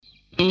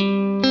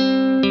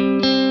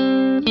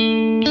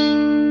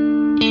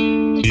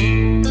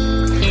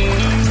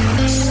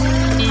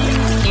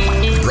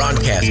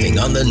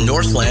on the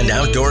Northland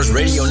Outdoors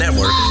Radio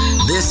Network.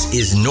 This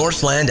is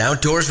Northland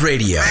Outdoors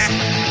Radio.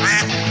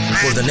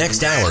 For the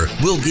next hour,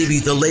 we'll give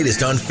you the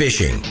latest on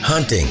fishing,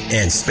 hunting,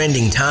 and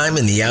spending time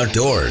in the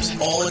outdoors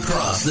all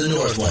across the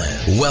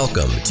Northland.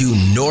 Welcome to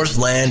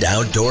Northland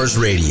Outdoors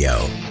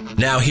Radio.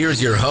 Now here's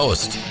your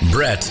host,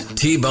 Brett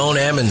T-Bone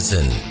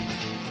Amundsen.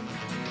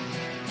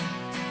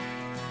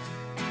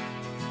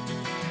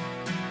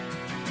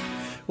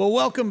 Well,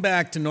 welcome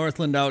back to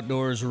Northland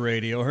Outdoors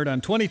Radio, heard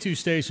on 22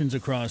 stations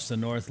across the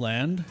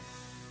Northland,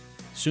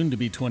 soon to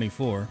be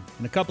 24.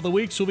 In a couple of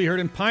weeks, we'll be heard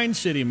in Pine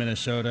City,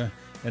 Minnesota,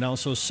 and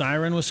also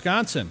Siren,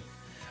 Wisconsin.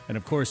 And,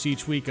 of course,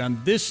 each week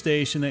on this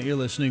station that you're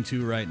listening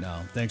to right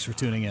now. Thanks for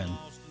tuning in.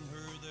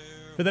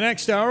 For the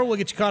next hour, we'll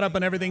get you caught up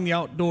on everything the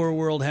outdoor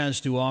world has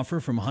to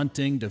offer, from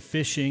hunting to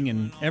fishing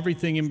and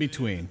everything in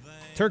between.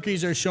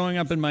 Turkeys are showing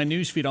up in my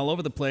newsfeed all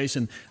over the place,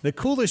 and the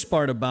coolest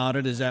part about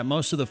it is that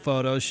most of the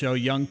photos show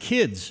young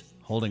kids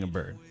holding a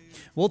bird.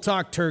 We'll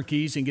talk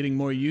turkeys and getting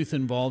more youth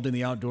involved in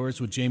the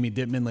outdoors with Jamie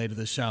Dittman later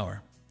this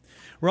hour.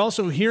 We're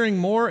also hearing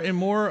more and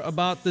more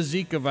about the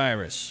Zika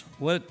virus.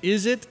 What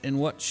is it, and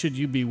what should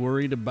you be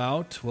worried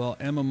about? Well,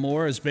 Emma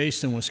Moore is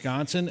based in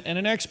Wisconsin and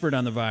an expert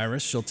on the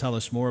virus. She'll tell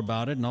us more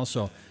about it, and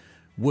also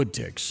wood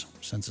ticks,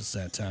 since it's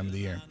that time of the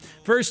year.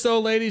 First, though,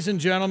 ladies and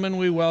gentlemen,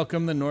 we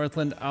welcome the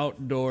Northland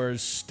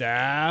Outdoors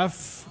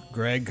staff.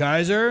 Greg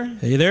Kaiser.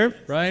 Hey there.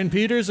 Brian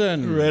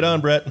Peterson. Right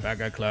on, Brett.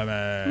 Becca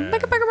Clement.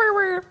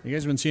 You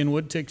guys been seeing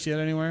wood ticks yet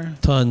anywhere?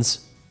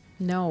 Tons.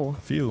 No.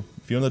 A few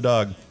in the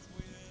dog.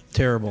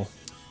 Terrible.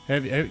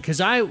 Because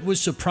I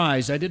was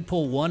surprised. I did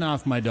pull one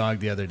off my dog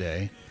the other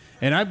day.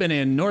 And I've been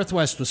in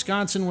northwest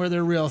Wisconsin where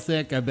they're real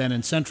thick. I've been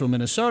in central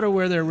Minnesota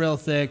where they're real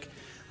thick.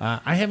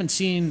 I haven't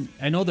seen,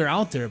 I know they're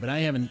out there, but I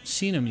haven't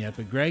seen them yet.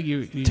 But Greg,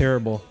 you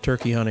Terrible.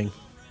 Turkey hunting.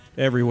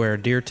 Everywhere.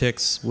 Deer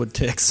ticks, wood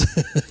ticks.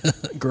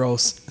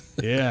 Gross.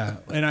 Yeah.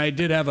 And I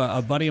did have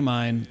a buddy of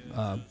mine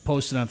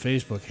posted on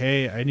Facebook,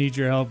 hey, I need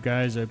your help,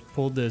 guys. I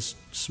pulled this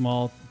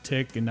small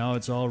tick, and now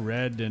it's all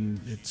red, and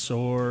it's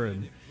sore,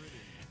 and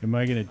am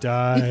I going to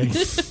die?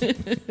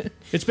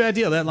 It's a bad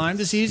deal. That Lyme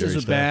disease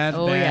is a bad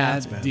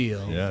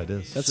deal. Yeah, it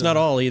is. That's not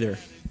all either.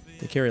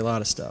 They carry a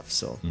lot of stuff,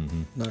 so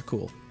not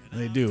cool.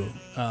 They do.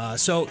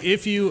 So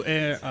if you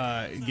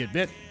get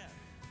bit,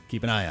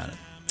 keep an eye on it.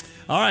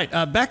 All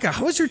right, Becca,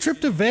 how was your trip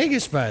to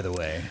Vegas, by the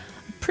way?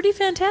 Pretty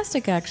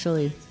fantastic,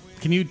 actually.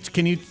 Can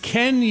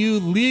you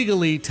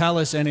legally tell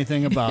us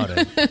anything about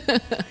it?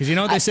 Because you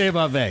know what they say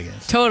about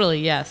Vegas. Totally,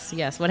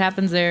 yes. What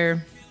happens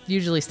there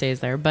usually stays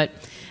there. But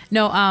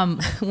no,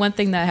 one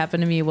thing that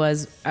happened to me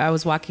was I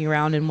was walking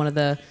around in one of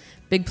the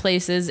big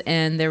places,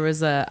 and there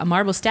was a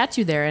marble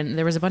statue there, and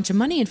there was a bunch of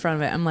money in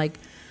front of it.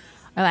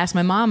 I asked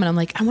my mom, and I'm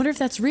like, I wonder if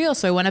that's real.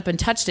 So I went up and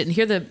touched it, and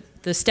here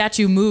the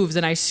statue moves,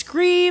 and I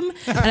scream,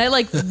 and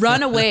I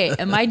run away.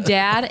 And my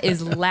dad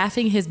is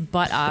laughing his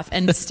butt off.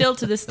 And still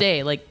to this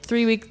day,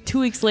 2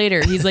 weeks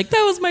later, he's like,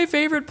 that was my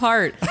favorite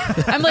part.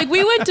 I'm like,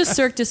 we went to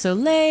Cirque du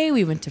Soleil,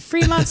 we went to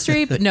Fremont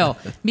Street, but no,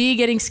 me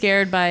getting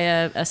scared by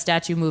a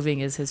statue moving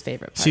is his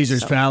favorite part.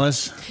 Caesar's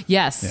Palace?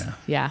 Yes.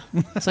 Yeah.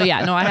 So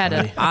yeah, no, I had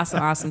an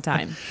awesome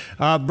time.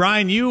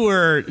 Brian, you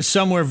were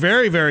somewhere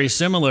very, very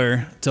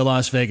similar to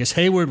Las Vegas,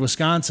 Hayward,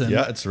 Wisconsin.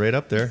 Yeah, it's right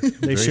up there.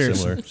 They share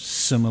some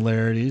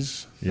similarities.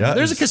 Yeah,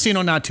 there's a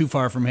casino not too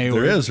far from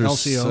Hayward. There is. There's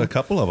LCO. a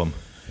couple of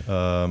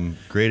them.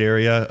 Great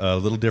area. A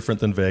little different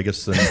than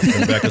Vegas than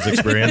Becca's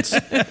experience.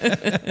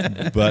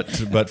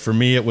 But for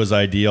me, it was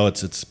ideal.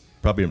 It's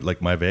probably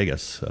like my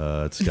Vegas.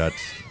 It's got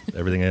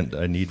everything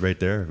I need right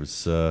there. It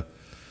was the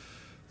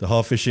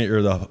Hall Fishing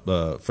or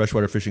the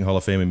Freshwater Fishing Hall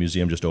of Fame and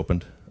Museum just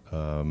opened.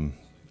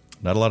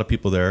 Not a lot of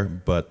people there,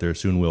 but there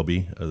soon will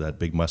be. That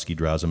big muskie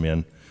draws them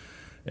in.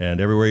 And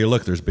everywhere you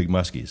look, there's big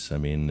muskies. I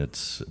mean,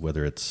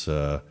 whether it's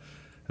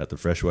at the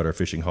Freshwater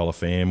Fishing Hall of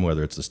Fame,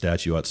 whether it's the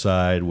statue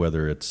outside,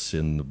 whether it's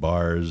in the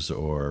bars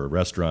or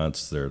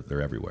restaurants,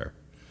 they're everywhere.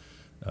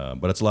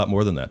 But it's a lot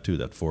more than that, too.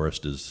 That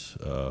forest is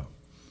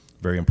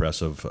very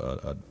impressive.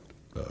 A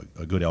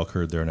good elk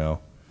herd there now.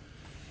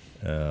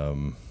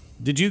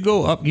 Did you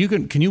go up?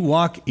 Can you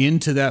walk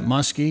into that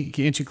muskie?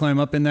 Can't you climb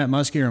up in that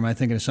muskie, or am I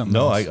thinking of something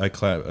else? No, I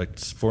climb.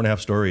 It's 4.5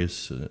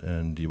 stories,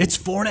 and it's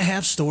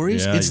 4.5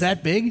 stories. Yeah, it's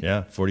that big.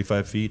 Yeah,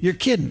 45 feet. You're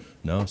kidding?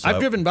 No, I've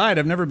driven by it.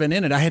 I've never been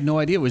in it. I had no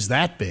idea it was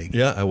that big.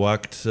 Yeah, I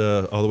walked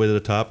all the way to the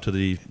top to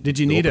the. Did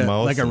you need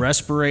a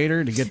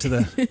respirator to get to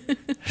the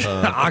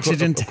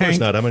oxygen tank? Of course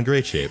not. I'm in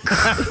great shape.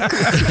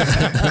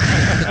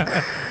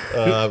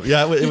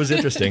 Yeah, it was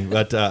interesting,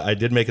 but I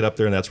did make it up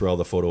there, and that's where all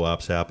the photo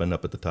ops happened,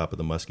 up at the top of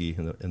the muskie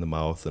in the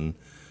mouth, and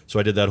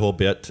so I did that whole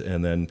bit,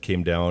 and then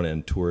came down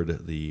and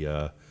toured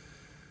the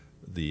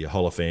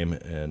Hall of Fame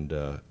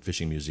and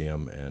Fishing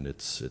Museum, and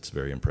it's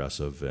very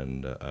impressive,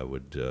 and I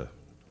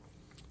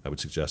would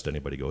suggest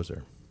anybody goes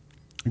there.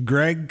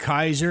 Greg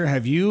Kaiser,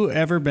 have you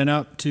ever been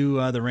up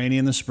to the Rainy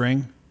in the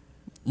spring?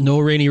 No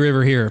Rainy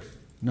River here.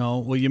 No,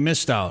 well, you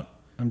missed out.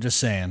 I'm just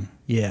saying.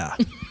 Yeah.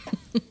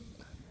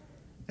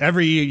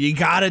 Every year, you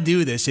got to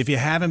do this. If you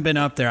haven't been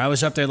up there, I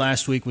was up there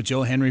last week with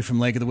Joe Henry from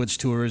Lake of the Woods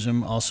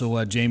Tourism,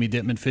 also Jamie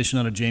Dittman fishing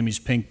out of Jamie's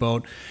Pink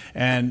Boat.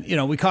 And,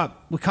 we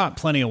caught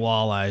plenty of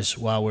walleyes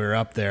while we were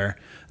up there.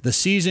 The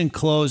season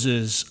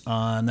closes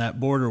on that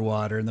border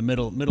water in the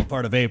middle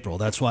part of April.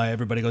 That's why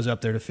everybody goes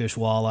up there to fish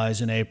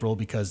walleyes in April,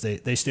 because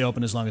they stay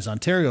open as long as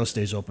Ontario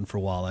stays open for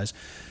walleyes.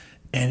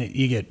 And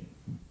you get,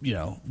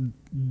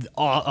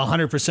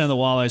 100% of the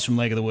walleyes from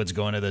Lake of the Woods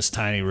go into this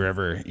tiny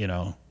river,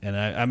 and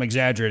I'm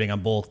exaggerating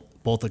on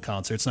both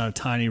accounts. It's not a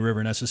tiny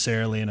river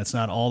necessarily, and it's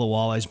not all the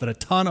walleyes, but a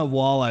ton of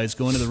walleyes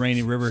go into the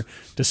Rainy River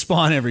to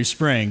spawn every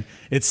spring.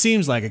 It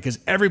seems like it, because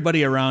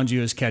everybody around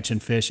you is catching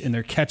fish, and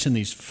they're catching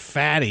these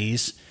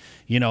fatties,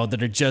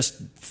 that are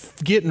just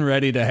getting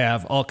ready to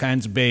have all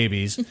kinds of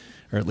babies,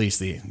 or at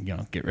least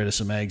get rid of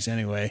some eggs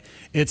anyway.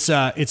 It's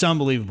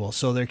unbelievable.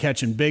 So they're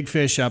catching big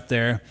fish up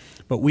there.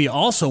 But we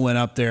also went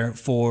up there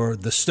for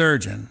the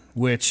sturgeon,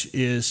 which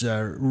is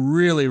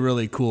really,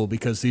 really cool,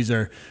 because these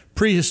are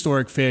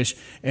prehistoric fish,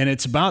 and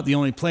it's about the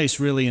only place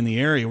really in the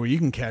area where you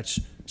can catch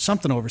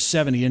something over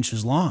 70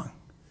 inches long.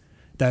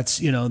 That's,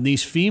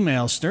 these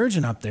female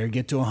sturgeon up there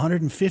get to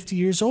 150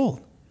 years old.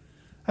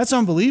 That's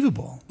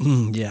unbelievable.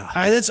 Yeah.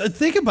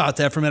 Think about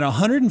that for a minute.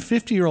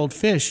 150-year-old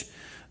fish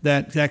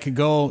that could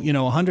go,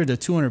 100 to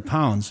 200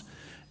 pounds.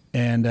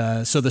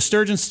 And so the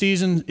sturgeon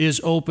season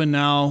is open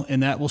now,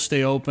 and that will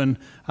stay open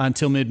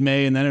until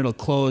mid-May, and then it'll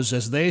close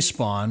as they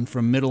spawn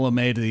from middle of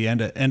May to the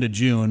end of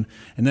June,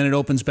 and then it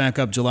opens back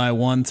up July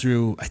 1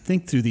 through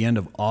the end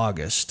of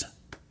August,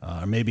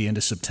 or maybe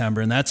into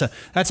September. And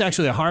that's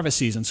actually a harvest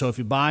season. So if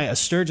you buy a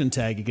sturgeon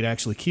tag, you could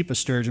actually keep a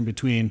sturgeon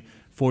between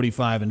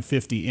 45 and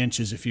 50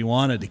 inches if you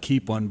wanted to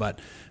keep one. But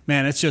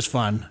man, it's just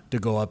fun to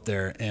go up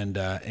there and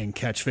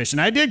catch fish.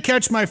 And I did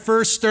catch my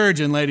first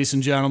sturgeon, ladies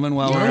and gentlemen,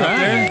 while we were up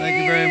there.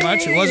 Thank you very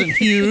much. It wasn't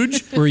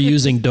huge. We're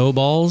using dough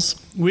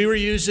balls. We were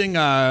using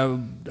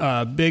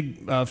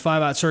big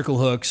 5/0 circle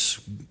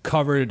hooks,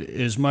 covered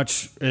as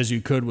much as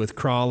you could with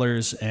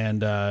crawlers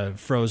and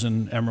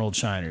frozen emerald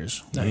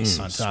shiners. Nice.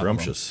 On top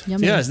Scrumptious.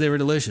 Yummy. Yes, they were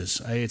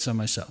delicious. I ate some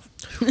myself.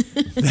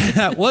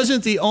 That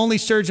wasn't the only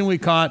sturgeon we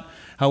caught,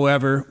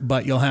 however,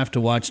 but you'll have to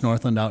watch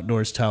Northland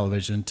Outdoors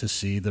Television to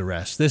see the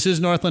rest. This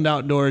is Northland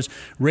Outdoors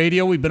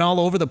Radio. We've been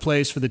all over the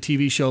place for the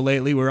TV show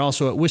lately. We were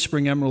also at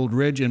Whispering Emerald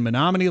Ridge in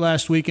Menominee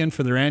last weekend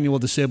for their annual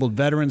Disabled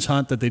Veterans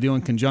Hunt that they do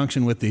in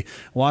conjunction with the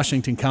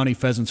Washington County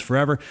Pheasants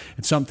Forever.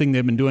 It's something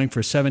they've been doing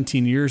for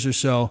 17 years or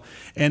so.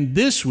 And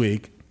this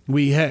week,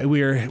 we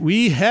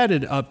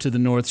headed up to the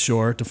North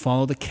Shore to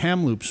follow the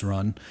Kamloops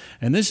run,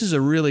 and this is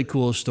a really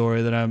cool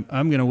story that I'm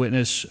going to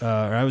witness,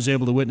 or I was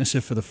able to witness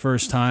it for the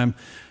first time.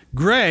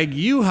 Greg,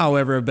 you,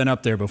 however, have been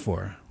up there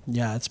before.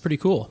 Yeah, it's pretty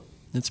cool.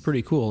 It's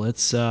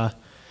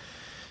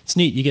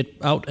neat. You get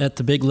out at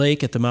the big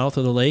lake, at the mouth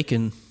of the lake,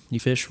 and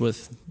you fish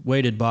with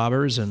weighted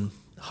bobbers and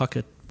huck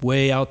it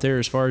way out there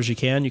as far as you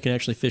can. You can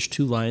actually fish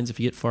two lines if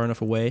you get far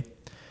enough away.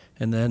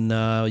 And then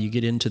you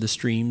get into the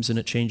streams, and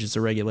it changes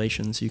the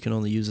regulations. You can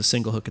only use a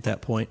single hook at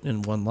that point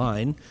and one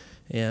line.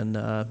 And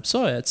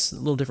so it's a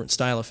little different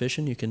style of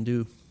fishing. You can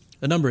do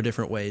a number of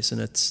different ways, and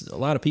a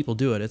lot of people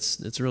do it.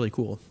 It's really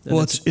cool. And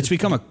well, it's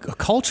become a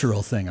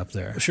cultural thing up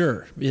there.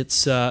 Sure.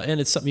 It's and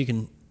it's something you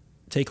can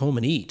take home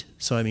and eat.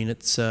 So I mean,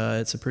 it's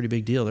a pretty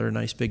big deal. They're a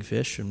nice big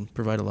fish and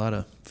provide a lot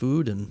of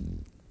food,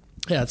 and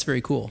yeah, it's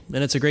very cool.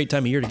 And it's a great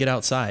time of year to get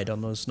outside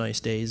on those nice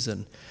days,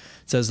 and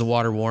it's as the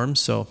water warms.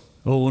 So.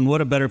 Oh, and what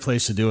a better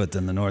place to do it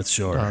than the North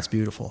Shore. Oh, it's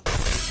beautiful.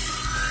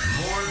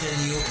 More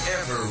than you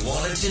ever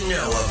wanted to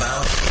know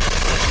about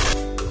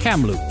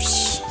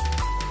Kamloops.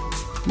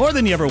 More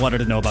than you ever wanted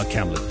to know about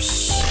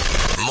Kamloops.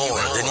 More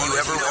than you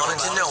ever wanted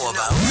to know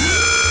about.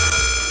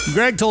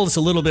 Greg told us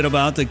a little bit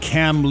about the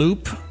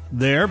Kamloop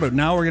there, but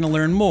now we're going to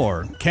learn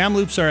more.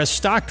 Kamloops are a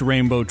stocked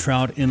rainbow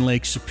trout in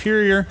Lake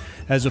Superior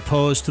as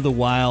opposed to the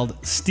wild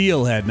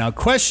steelhead. Now,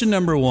 question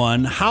number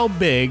one, how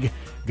big,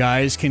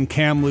 guys, can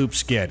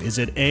Kamloops get? Is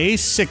it A,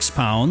 6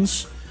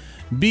 pounds,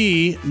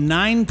 B,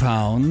 9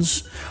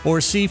 pounds,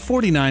 or C,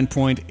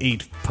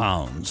 49.8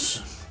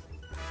 pounds?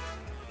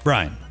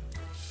 Brian.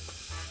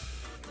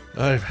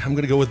 I'm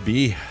going to go with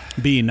B.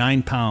 B,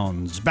 9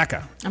 pounds.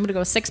 Becca. I'm going to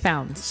go 6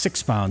 pounds.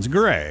 6 pounds.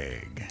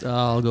 Greg.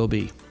 I'll go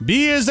B.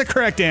 B is the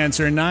correct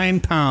answer.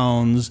 9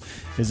 pounds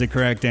is the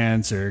correct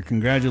answer.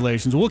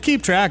 Congratulations. We'll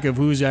keep track of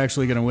who's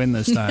actually going to win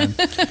this time,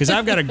 because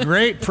I've got a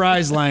great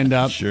prize lined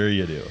up. Sure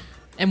you do.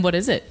 And what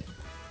is it?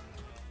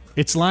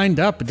 It's lined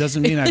up. It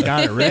doesn't mean I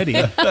got it ready,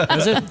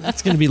 does it?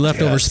 It's going to be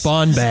leftover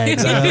spawn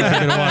bags. I don't know if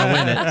you're going to want to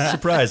win it.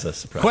 Surprise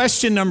us.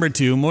 Question number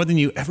two, more than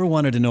you ever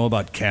wanted to know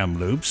about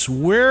Kamloops.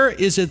 Where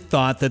is it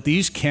thought that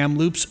these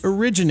Kamloops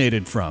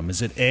originated from?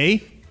 Is it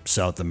A,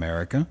 South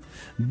America,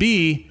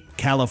 B,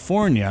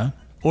 California,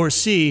 or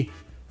C,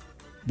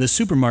 the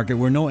supermarket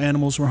where no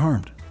animals were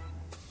harmed?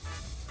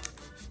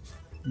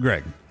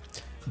 Greg.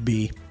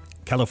 B.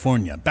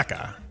 California.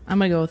 Becca. I'm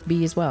going to go with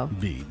B as well.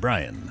 B.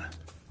 Brian.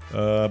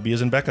 B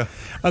as in Becca.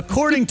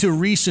 According to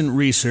recent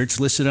research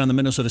listed on the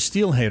Minnesota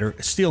Steelheader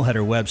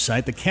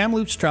website, the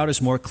Kamloops trout is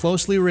more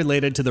closely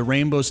related to the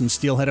rainbows and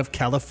steelhead of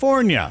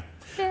California.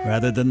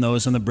 rather than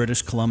those on the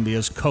British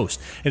Columbia's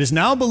coast. It is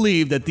now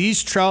believed that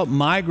these trout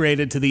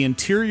migrated to the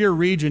interior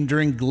region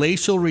during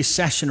glacial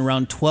recession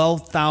around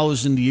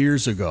 12,000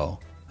 years ago.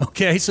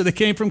 Okay, so they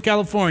came from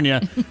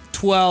California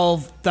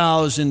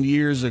 12,000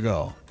 years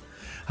ago.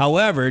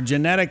 However,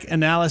 genetic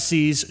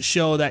analyses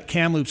show that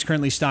Kamloops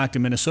currently stocked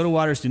in Minnesota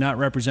waters do not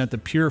represent the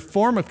pure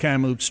form of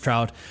Kamloops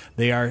trout.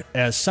 They are,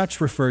 as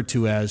such, referred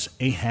to as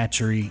a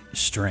hatchery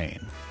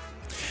strain.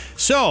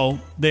 So,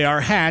 they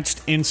are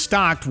hatched and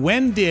stocked.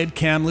 When did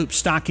Kamloops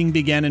stocking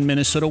begin in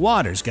Minnesota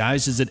waters,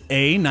 guys? Is it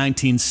A,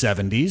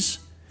 1970s,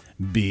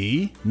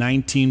 B,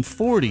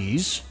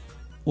 1940s,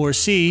 or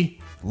C,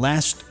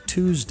 last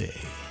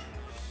Tuesday?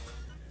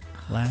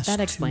 That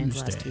explains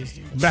last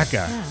Tuesday. Becca.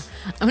 Yeah.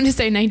 I'm going to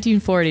say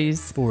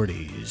 1940s.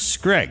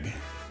 40s. Greg.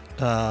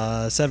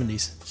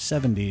 70s.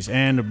 70s.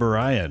 And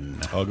Brian.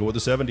 I'll go with the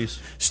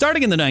 70s.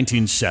 Starting in the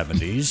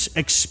 1970s,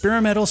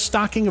 experimental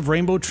stocking of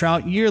rainbow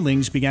trout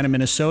yearlings began in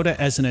Minnesota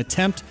as an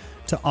attempt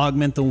to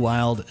augment the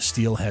wild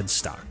steelhead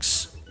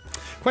stocks.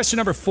 Question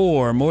number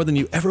 4, more than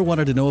you ever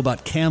wanted to know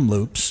about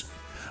Kamloops.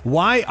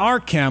 Why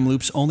are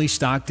Kamloops only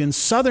stocked in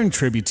southern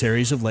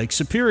tributaries of Lake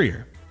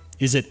Superior?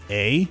 Is it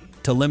A,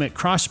 to limit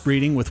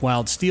crossbreeding with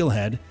wild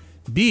steelhead,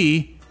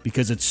 B,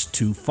 because it's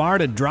too far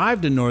to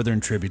drive to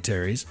northern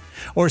tributaries,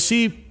 or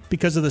C,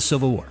 because of the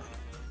Civil War?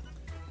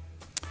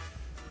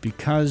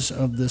 Because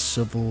of the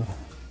Civil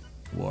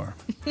War.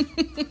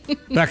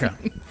 Becca.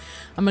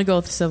 I'm going to go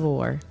with the Civil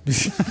War. I'm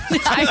just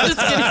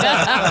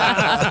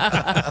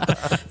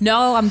kidding.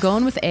 No, I'm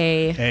going with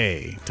A.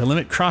 A, to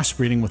limit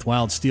crossbreeding with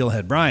wild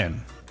steelhead.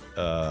 Brian.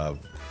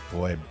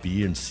 Boy,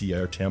 B and C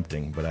are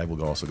tempting, but I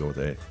will also go with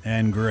A.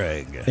 And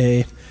Greg.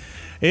 A.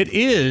 It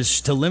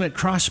is to limit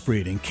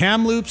crossbreeding.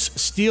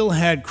 Kamloops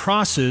steelhead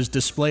crosses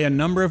display a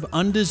number of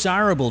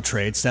undesirable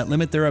traits that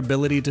limit their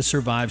ability to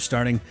survive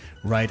starting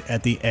right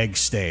at the egg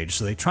stage.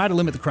 So they try to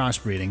limit the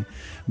crossbreeding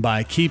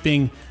by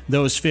keeping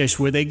those fish,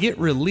 where they get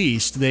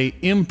released, they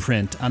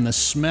imprint on the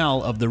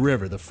smell of the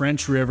river, the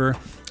French River,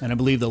 and I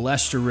believe the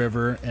Leicester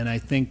River, and I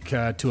think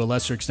to a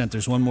lesser extent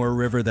there's one more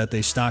river that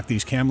they stock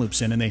these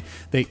Kamloops in, and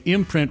they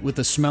imprint with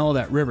the smell of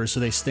that river,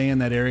 so they stay in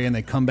that area and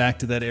they come back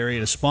to that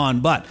area to spawn.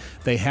 But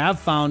they have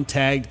found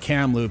tagged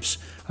Kamloops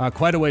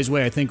quite a ways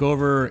away. I think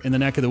over in the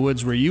neck of the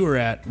woods where you were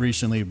at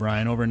recently,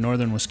 Brian, over in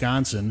northern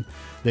Wisconsin,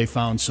 they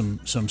found some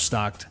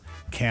stocked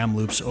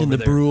Kamloops over In the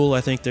there. Brule,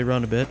 I think they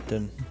run a bit,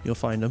 and you'll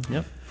find them.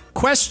 Yep.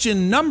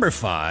 Question number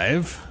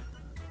 5.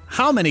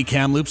 How many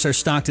Kamloops are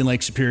stocked in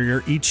Lake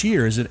Superior each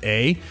year? Is it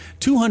A,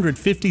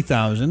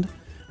 250,000,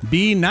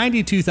 B,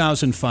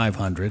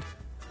 92,500,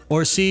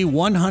 or C,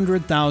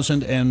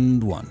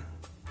 100,001?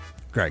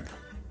 Greg.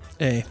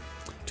 A.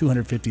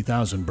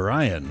 250,000.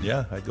 Brian.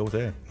 Yeah, I'd go with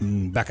A.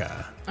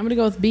 Becca. I'm going to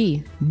go with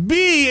B.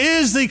 B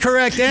is the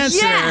correct answer.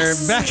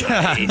 Yes!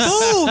 Becca.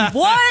 Boom!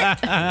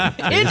 What?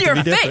 In your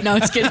face. No,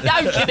 I'm just kidding.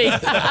 I'm kidding.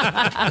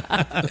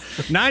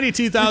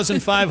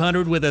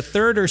 92,500, with a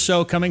third or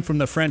so coming from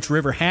the French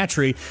River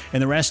hatchery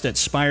and the rest at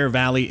Spire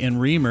Valley in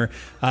Reamer.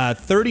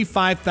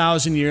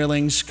 35,000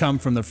 yearlings come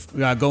from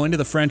the go into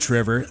the French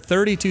River,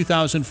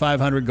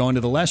 32,500 go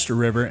into the Leicester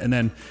River, and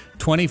then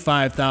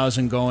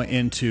 25,000 go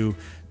into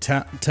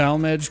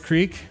Talmadge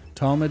Creek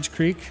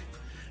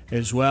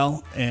as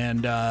well.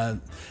 And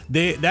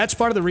that's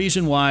part of the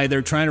reason why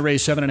they're trying to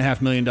raise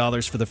 $7.5 million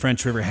for the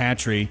French River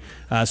hatchery,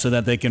 so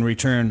that they can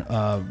return,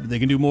 they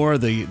can do more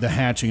of the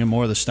hatching and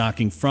more of the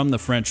stocking from the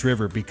French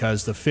River,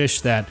 because the fish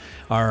that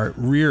are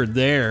reared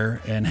there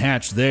and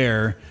hatched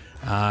there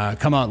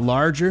come out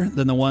larger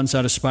than the ones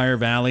out of Spire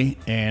Valley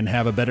and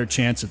have a better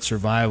chance at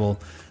survival.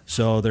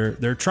 So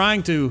they're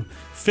trying to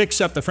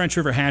fix up the French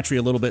River hatchery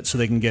a little bit so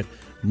they can get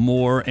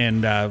more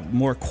and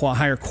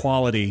higher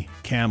quality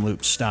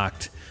Kamloops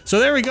stocked. So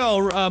there we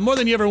go. More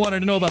than you ever wanted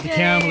to know about the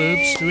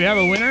Kamloops. Do we have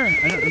a winner?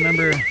 I don't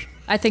remember.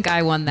 I think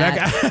I won that.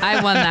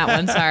 I won that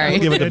one. Sorry. We'll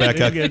give it to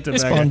Becca.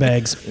 Spawn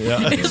bags. Yeah.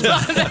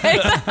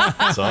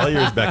 It's all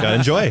yours, Becca.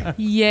 Enjoy.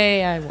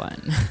 Yay, I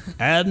won.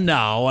 And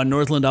now on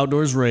Northland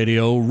Outdoors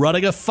Radio,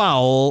 running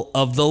afoul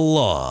of the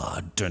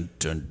law. Dun,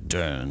 dun,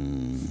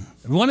 dun.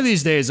 One of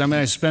these days, I'm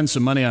going to spend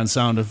some money on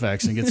sound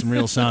effects and get some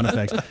real sound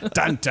effects.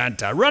 Dun, dun,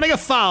 dun. Running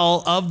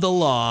afoul of the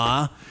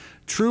law.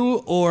 True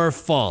or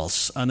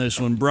false on this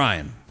one,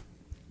 Brian?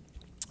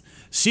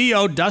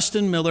 CEO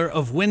Dustin Miller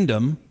of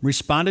Wyndham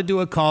responded to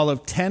a call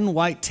of 10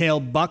 whitetail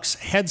bucks'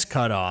 heads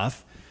cut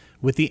off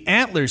with the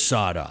antlers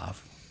sawed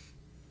off.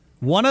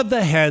 One of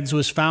the heads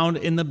was found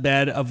in the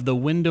bed of the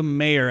Wyndham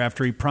mayor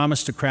after he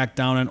promised to crack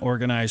down on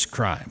organized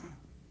crime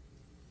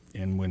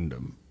in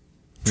Wyndham.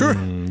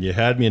 True. You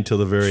had me until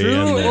the very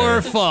end. True there.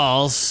 or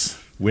false?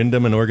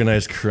 Wyndham and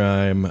organized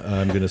crime.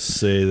 I'm going to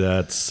say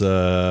that's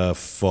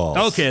false.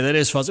 Okay, that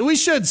is false. We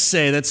should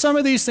say that some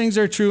of these things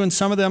are true and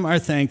some of them are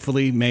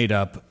thankfully made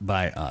up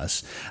by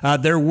us.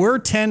 There were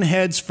 10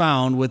 heads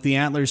found with the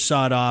antlers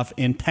sawed off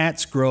in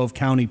Pat's Grove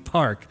County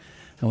Park.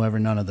 However,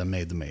 none of them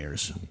made the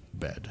mayor's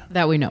bed.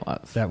 That we know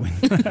of.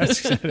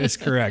 That is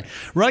correct.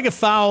 Running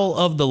afoul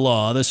of the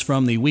law. This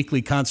from the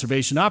weekly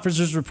Conservation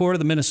Officers Report of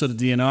the Minnesota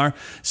DNR.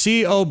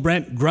 CEO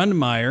Brent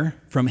Grundmeyer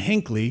from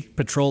Hinckley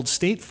patrolled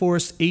state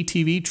forest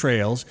ATV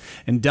trails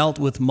and dealt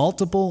with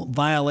multiple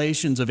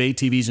violations of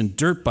ATVs and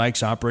dirt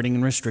bikes operating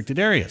in restricted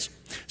areas.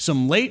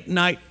 Some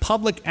late-night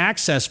public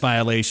access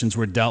violations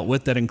were dealt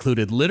with that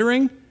included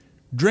littering,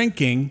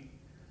 drinking,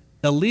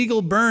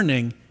 illegal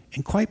burning,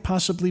 and quite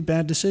possibly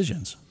bad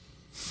decisions.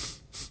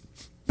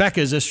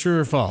 Becca, is this true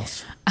or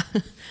false?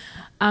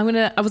 I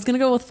was gonna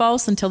go with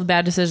false until the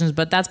bad decisions,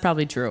 but that's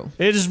probably true.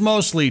 It is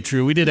mostly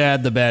true. We did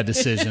add the bad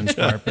decisions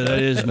part, but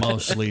it is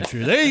mostly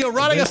true. There you go,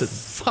 running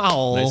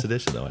afoul. Nice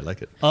addition, though. I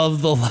like it.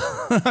 Of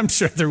the I'm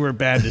sure there were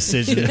bad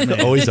decisions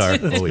made. Always are.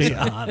 Let's Always be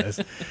are.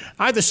 honest. All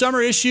right, the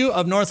summer issue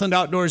of Northland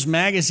Outdoors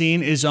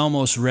magazine is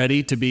almost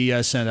ready to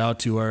be sent out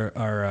to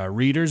our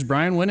readers.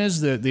 Brian, when is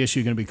the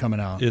issue going to be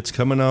coming out? It's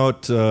coming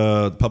out.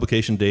 The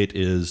publication date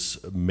is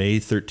May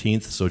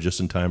 13th, so just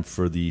in time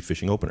for the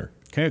fishing opener.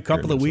 Okay, a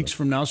couple of weeks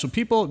from now. So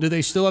people, do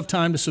they still have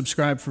time to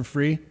subscribe for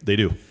free? They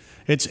do.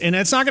 It's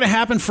not going to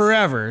happen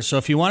forever. So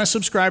if you want to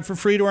subscribe for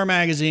free to our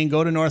magazine,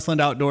 go to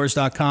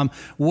northlandoutdoors.com.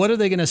 What are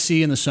they going to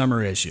see in the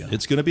summer issue?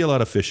 It's going to be a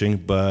lot of fishing,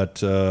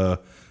 but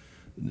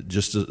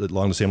just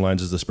along the same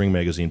lines as the spring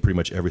magazine, pretty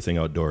much everything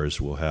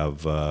outdoors. We'll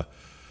have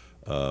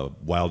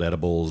wild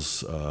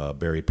edibles,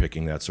 berry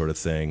picking, that sort of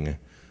thing.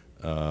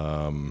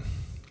 You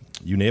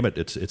name it,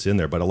 it's in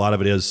there. But a lot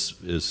of it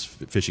is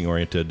fishing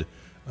oriented.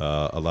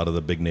 A lot of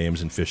the big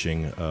names in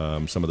fishing,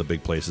 some of the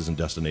big places and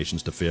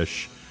destinations to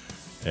fish,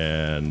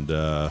 and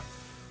not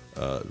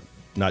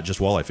just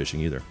walleye fishing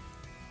either.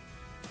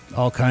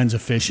 All kinds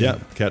of fishing. Yeah,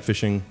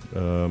 catfishing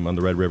on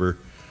the Red River.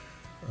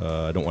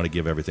 I don't want to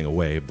give everything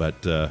away,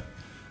 but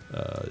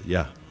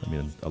yeah, I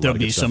mean, there'll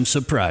be some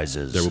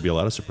surprises. There will be a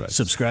lot of surprises.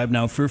 Subscribe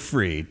now for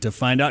free to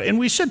find out. And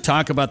we should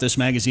talk about this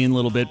magazine a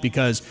little bit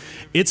because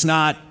it's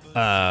not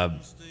a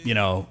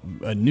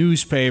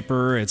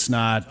newspaper. It's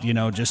not,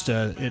 just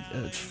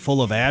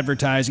full of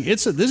advertising.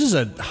 This is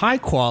a high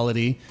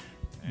quality,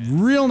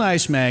 real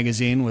nice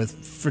magazine with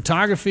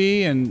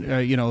photography and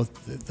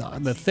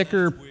the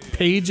thicker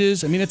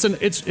pages. I mean,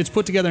 it's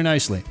put together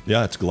nicely.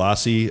 Yeah, it's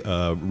glossy,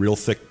 real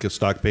thick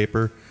stock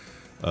paper,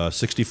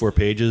 64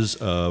 pages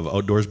of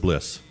outdoors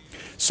bliss.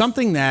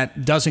 Something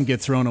that doesn't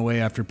get thrown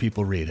away after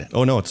people read it.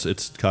 Oh no,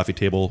 it's coffee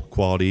table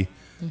quality.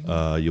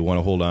 Mm-hmm. You want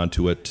to hold on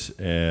to it,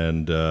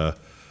 and the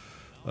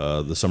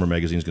summer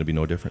magazine is going to be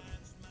no different.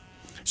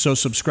 So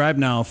subscribe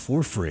now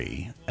for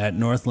free at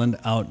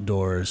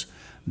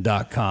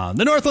northlandoutdoors.com.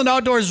 The Northland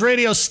Outdoors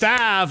Radio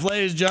staff,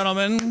 ladies and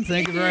gentlemen,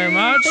 thank you very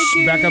much.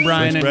 Becca,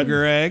 Brian, and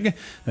Greg,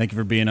 thank you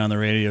for being on the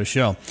radio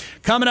show.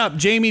 Coming up,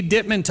 Jamie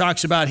Dittman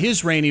talks about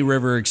his Rainy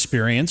River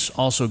experience,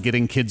 also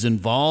getting kids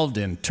involved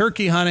in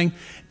turkey hunting,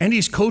 and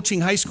he's coaching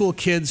high school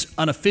kids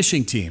on a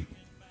fishing team.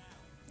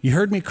 You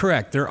heard me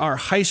correct. There are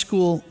high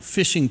school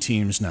fishing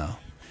teams now.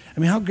 I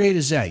mean, how great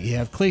is that? You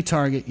have Clay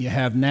Target, you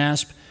have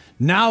NASP.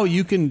 Now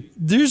you can.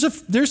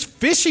 There's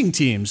fishing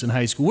teams in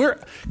high school.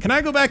 Can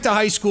I go back to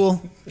high school?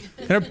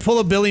 Can I pull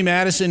a Billy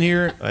Madison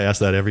here? I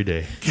ask that every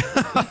day.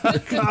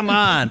 Come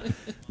on,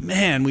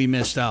 man, we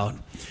missed out.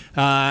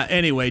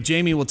 Anyway,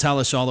 Jamie will tell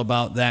us all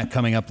about that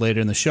coming up later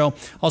in the show.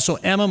 Also,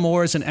 Emma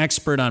Moore is an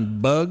expert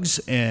on bugs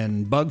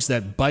and bugs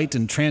that bite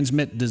and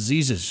transmit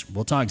diseases.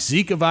 We'll talk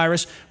Zika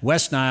virus,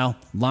 West Nile,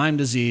 Lyme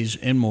disease,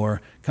 and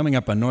more coming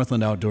up on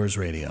Northland Outdoors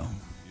Radio.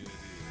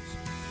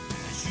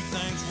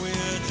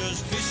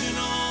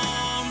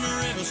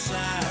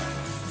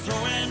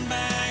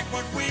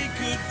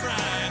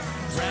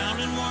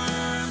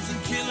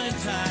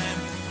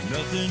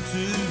 Nothing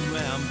too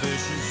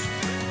ambitious.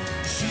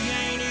 She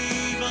ain't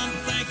even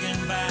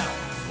thinking about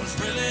what's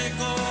really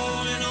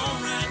going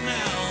on right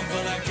now.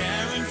 But I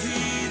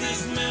guarantee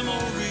this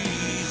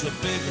memory's a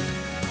big one,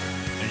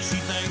 and she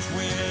thinks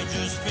we're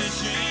just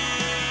fishing.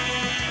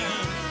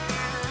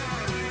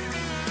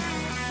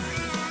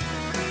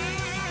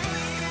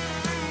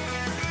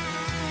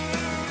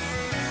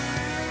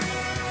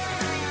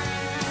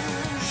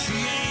 She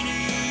ain't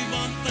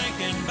even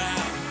thinking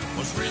about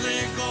what's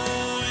really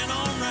going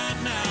on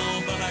right now.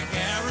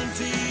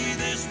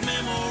 This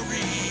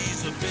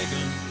memory's a big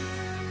one,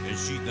 and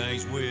she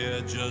thinks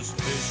we're just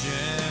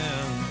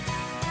fishing.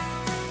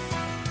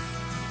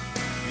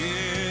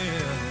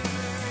 Yeah.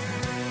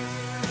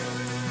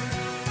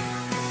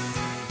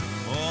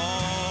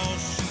 Oh,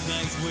 she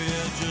thinks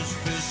we're just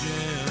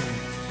fishing.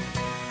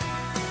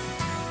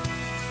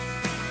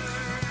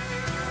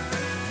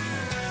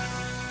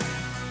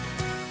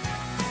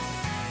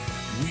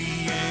 We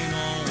ain't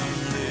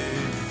only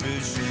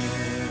fishing.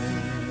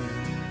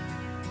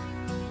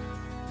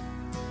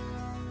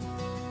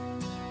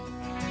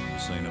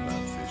 Ain't about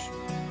fishing.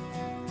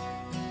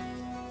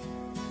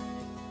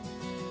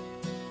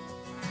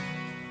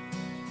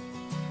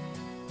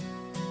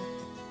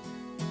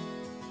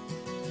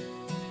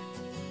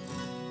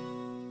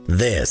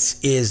 This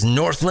is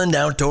Northland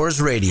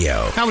Outdoors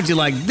Radio. How would you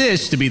like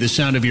this to be the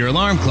sound of your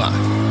alarm clock?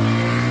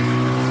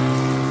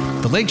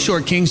 The Lakeshore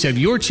Kings have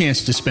your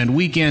chance to spend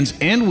weekends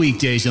and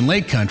weekdays in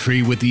Lake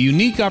Country with the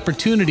unique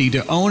opportunity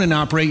to own and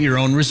operate your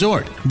own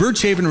resort.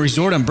 Birch Haven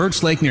Resort on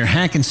Birch Lake near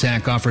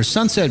Hackensack offers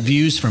sunset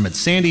views from its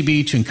sandy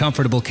beach and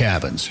comfortable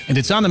cabins. And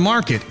it's on the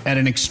market at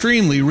an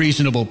extremely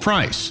reasonable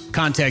price.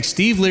 Contact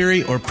Steve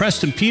Leary or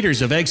Preston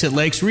Peters of Exit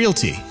Lakes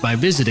Realty by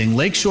visiting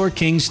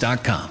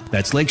lakeshorekings.com.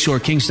 That's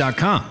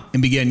lakeshorekings.com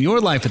and begin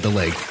your life at the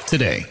lake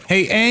today.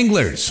 Hey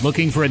anglers,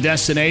 looking for a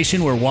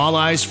destination where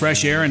walleyes,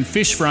 fresh air, and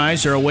fish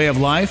fries are a way of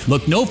life?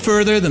 Look no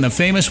further than the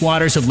famous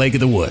waters of Lake of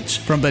the Woods.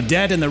 From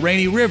Badette and the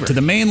Rainy River to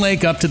the main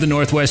lake up to the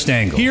northwest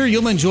angle. Here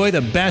you'll enjoy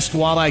the best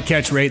walleye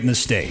catch rate in the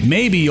state.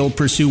 Maybe you'll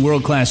pursue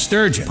world-class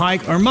sturgeon,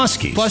 pike, or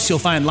muskie. Plus you'll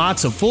find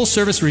lots of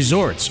full-service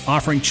resorts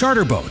offering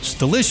charter boats,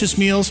 delicious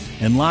meals,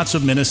 and lots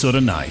of Minnesota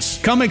nice.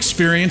 Come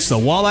experience the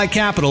walleye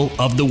capital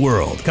of the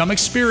world. Come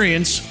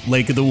experience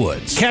Lake of the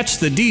Woods. Catch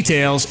the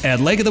details at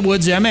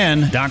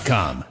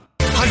lakeofthewoodsmn.com.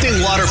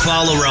 Hunting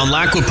waterfowl around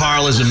Lac qui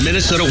Parle is a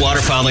Minnesota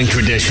waterfowling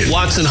tradition.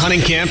 Watson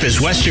Hunting Camp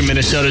is Western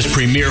Minnesota's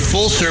premier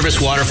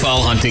full-service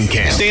waterfowl hunting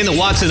camp. Stay in the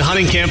Watson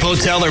Hunting Camp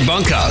Hotel or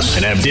bunkhouse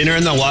and have dinner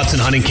in the Watson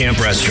Hunting Camp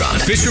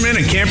restaurant.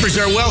 Fishermen and campers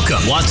are welcome.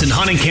 Watson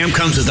Hunting Camp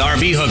comes with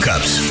RV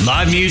hookups,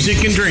 live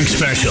music, and drink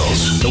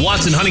specials. The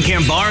Watson Hunting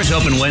Camp bar is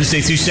open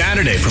Wednesday through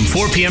Saturday from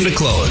 4 p.m. to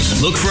close.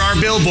 Look for our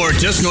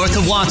billboard just north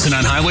of Watson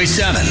on Highway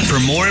 7.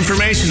 For more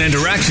information and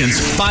directions,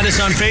 find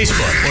us on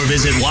Facebook or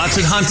visit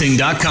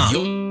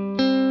watsonhunting.com.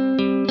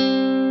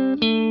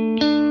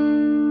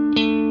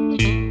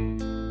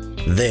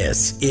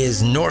 This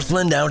is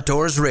Northland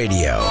Outdoors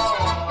Radio.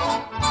 Oh,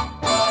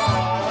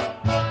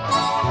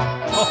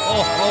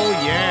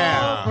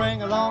 yeah.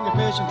 Bring along your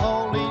fishing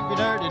pole, leave your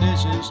dirty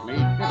dishes. Meet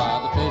me by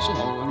the fishing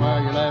hole and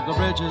where you left the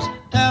bridges.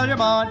 Tell your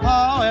ma and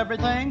pa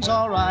everything's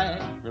all right.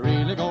 We're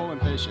really going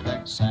fishing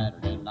next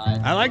Saturday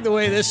night. I like the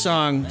way this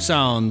song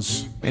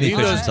sounds. Any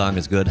fishing song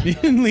is good. You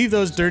can leave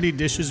those dirty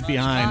dishes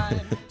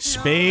behind.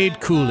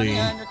 Spade Cooley.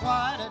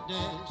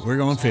 We're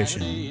going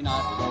fishing.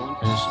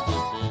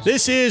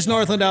 This is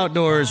Northland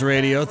Outdoors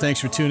Radio. Thanks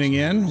for tuning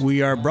in.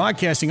 We are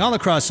broadcasting all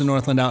across the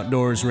Northland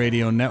Outdoors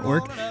Radio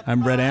Network.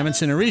 I'm Brett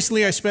Amundsen, and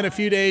recently I spent a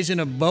few days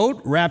in a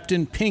boat wrapped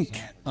in pink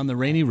on the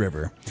Rainy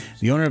River.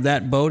 The owner of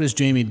that boat is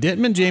Jamie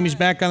Dittman. Jamie's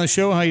back on the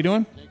show. How you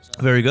doing?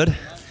 Very good.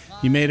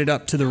 You made it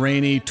up to the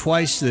Rainy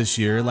twice this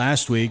year.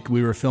 Last week,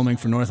 we were filming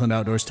for Northland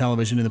Outdoors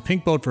Television in the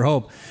Pink Boat for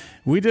Hope.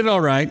 We did all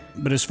right,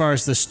 but as far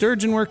as the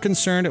sturgeon were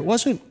concerned, it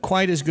wasn't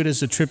quite as good as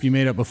the trip you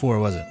made up before,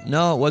 was it?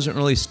 No, it wasn't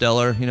really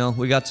stellar. You know,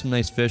 we got some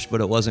nice fish,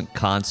 but it wasn't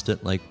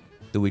constant like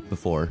the week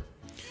before.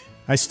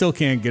 I still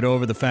can't get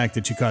over the fact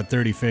that you caught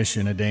 30 fish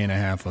in a day and a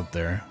half up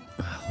there.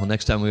 Well,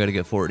 next time we got to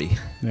get 40.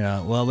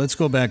 Yeah, well, let's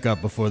go back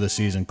up before the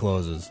season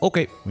closes.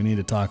 Okay. We need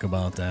to talk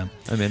about that.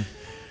 I'm in.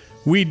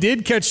 We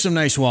did catch some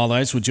nice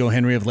walleyes with Joe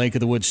Henry of Lake of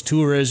the Woods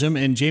Tourism,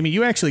 and Jamie,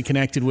 you actually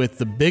connected with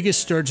the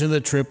biggest sturgeon of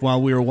the trip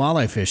while we were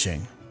walleye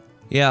fishing.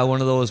 Yeah,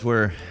 one of those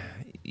where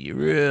you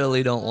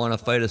really don't want to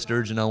fight a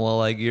sturgeon on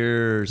walleye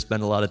gear or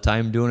spend a lot of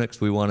time doing it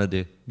because we wanted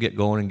to get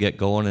going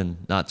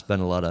and not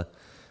spend a lot of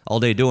all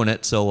day doing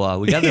it. So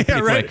we got there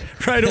pretty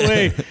quick. Right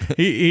away.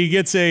 he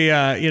gets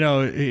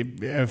he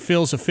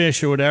fills a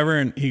fish or whatever,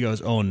 and he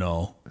goes, "Oh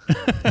no,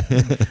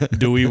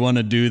 do we want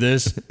to do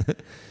this?"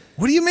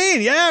 What do you mean?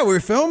 Yeah, we're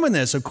filming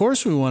this. Of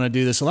course we want to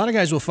do this. A lot of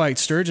guys will fight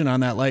sturgeon on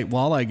that light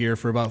walleye gear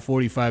for about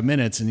 45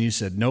 minutes, and you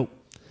said, "Nope,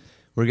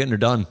 we're getting her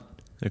done."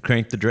 I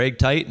cranked the drag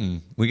tight,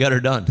 and we got her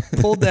done.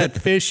 Pulled that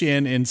fish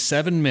in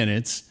 7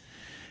 minutes.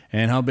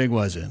 And how big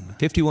was it?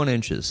 51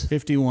 inches.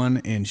 51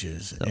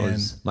 inches. That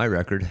was my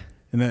record.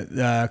 And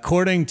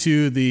according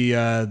to the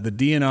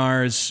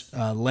DNR's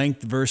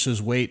length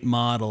versus weight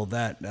model,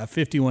 that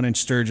 51-inch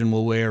sturgeon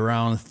will weigh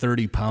around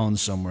 30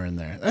 pounds somewhere in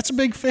there. That's a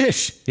big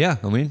fish. Yeah,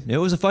 I mean, it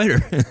was a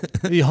fighter.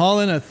 You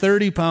haul in a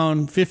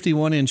 30-pound,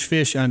 51-inch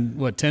fish on,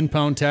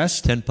 10-pound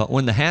test? 10 pound.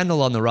 When the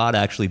handle on the rod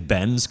actually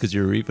bends because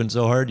you're reefing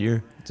so hard,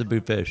 it's a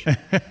big fish.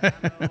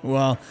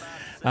 Well,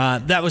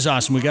 that was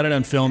awesome. We got it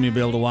on film. You'll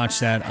be able to watch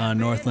that on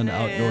Northland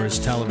Outdoors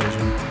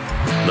Television.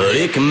 But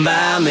it can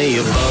buy me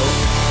a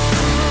boat.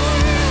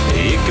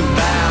 It can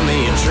buy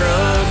me a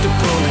truck to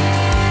pull me.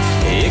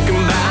 It can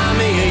buy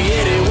me a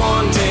Yeti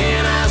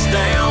 110 ice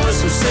down with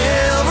some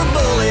silver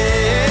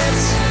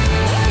bullets.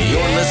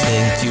 You're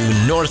listening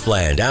to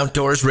Northland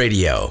Outdoors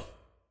Radio.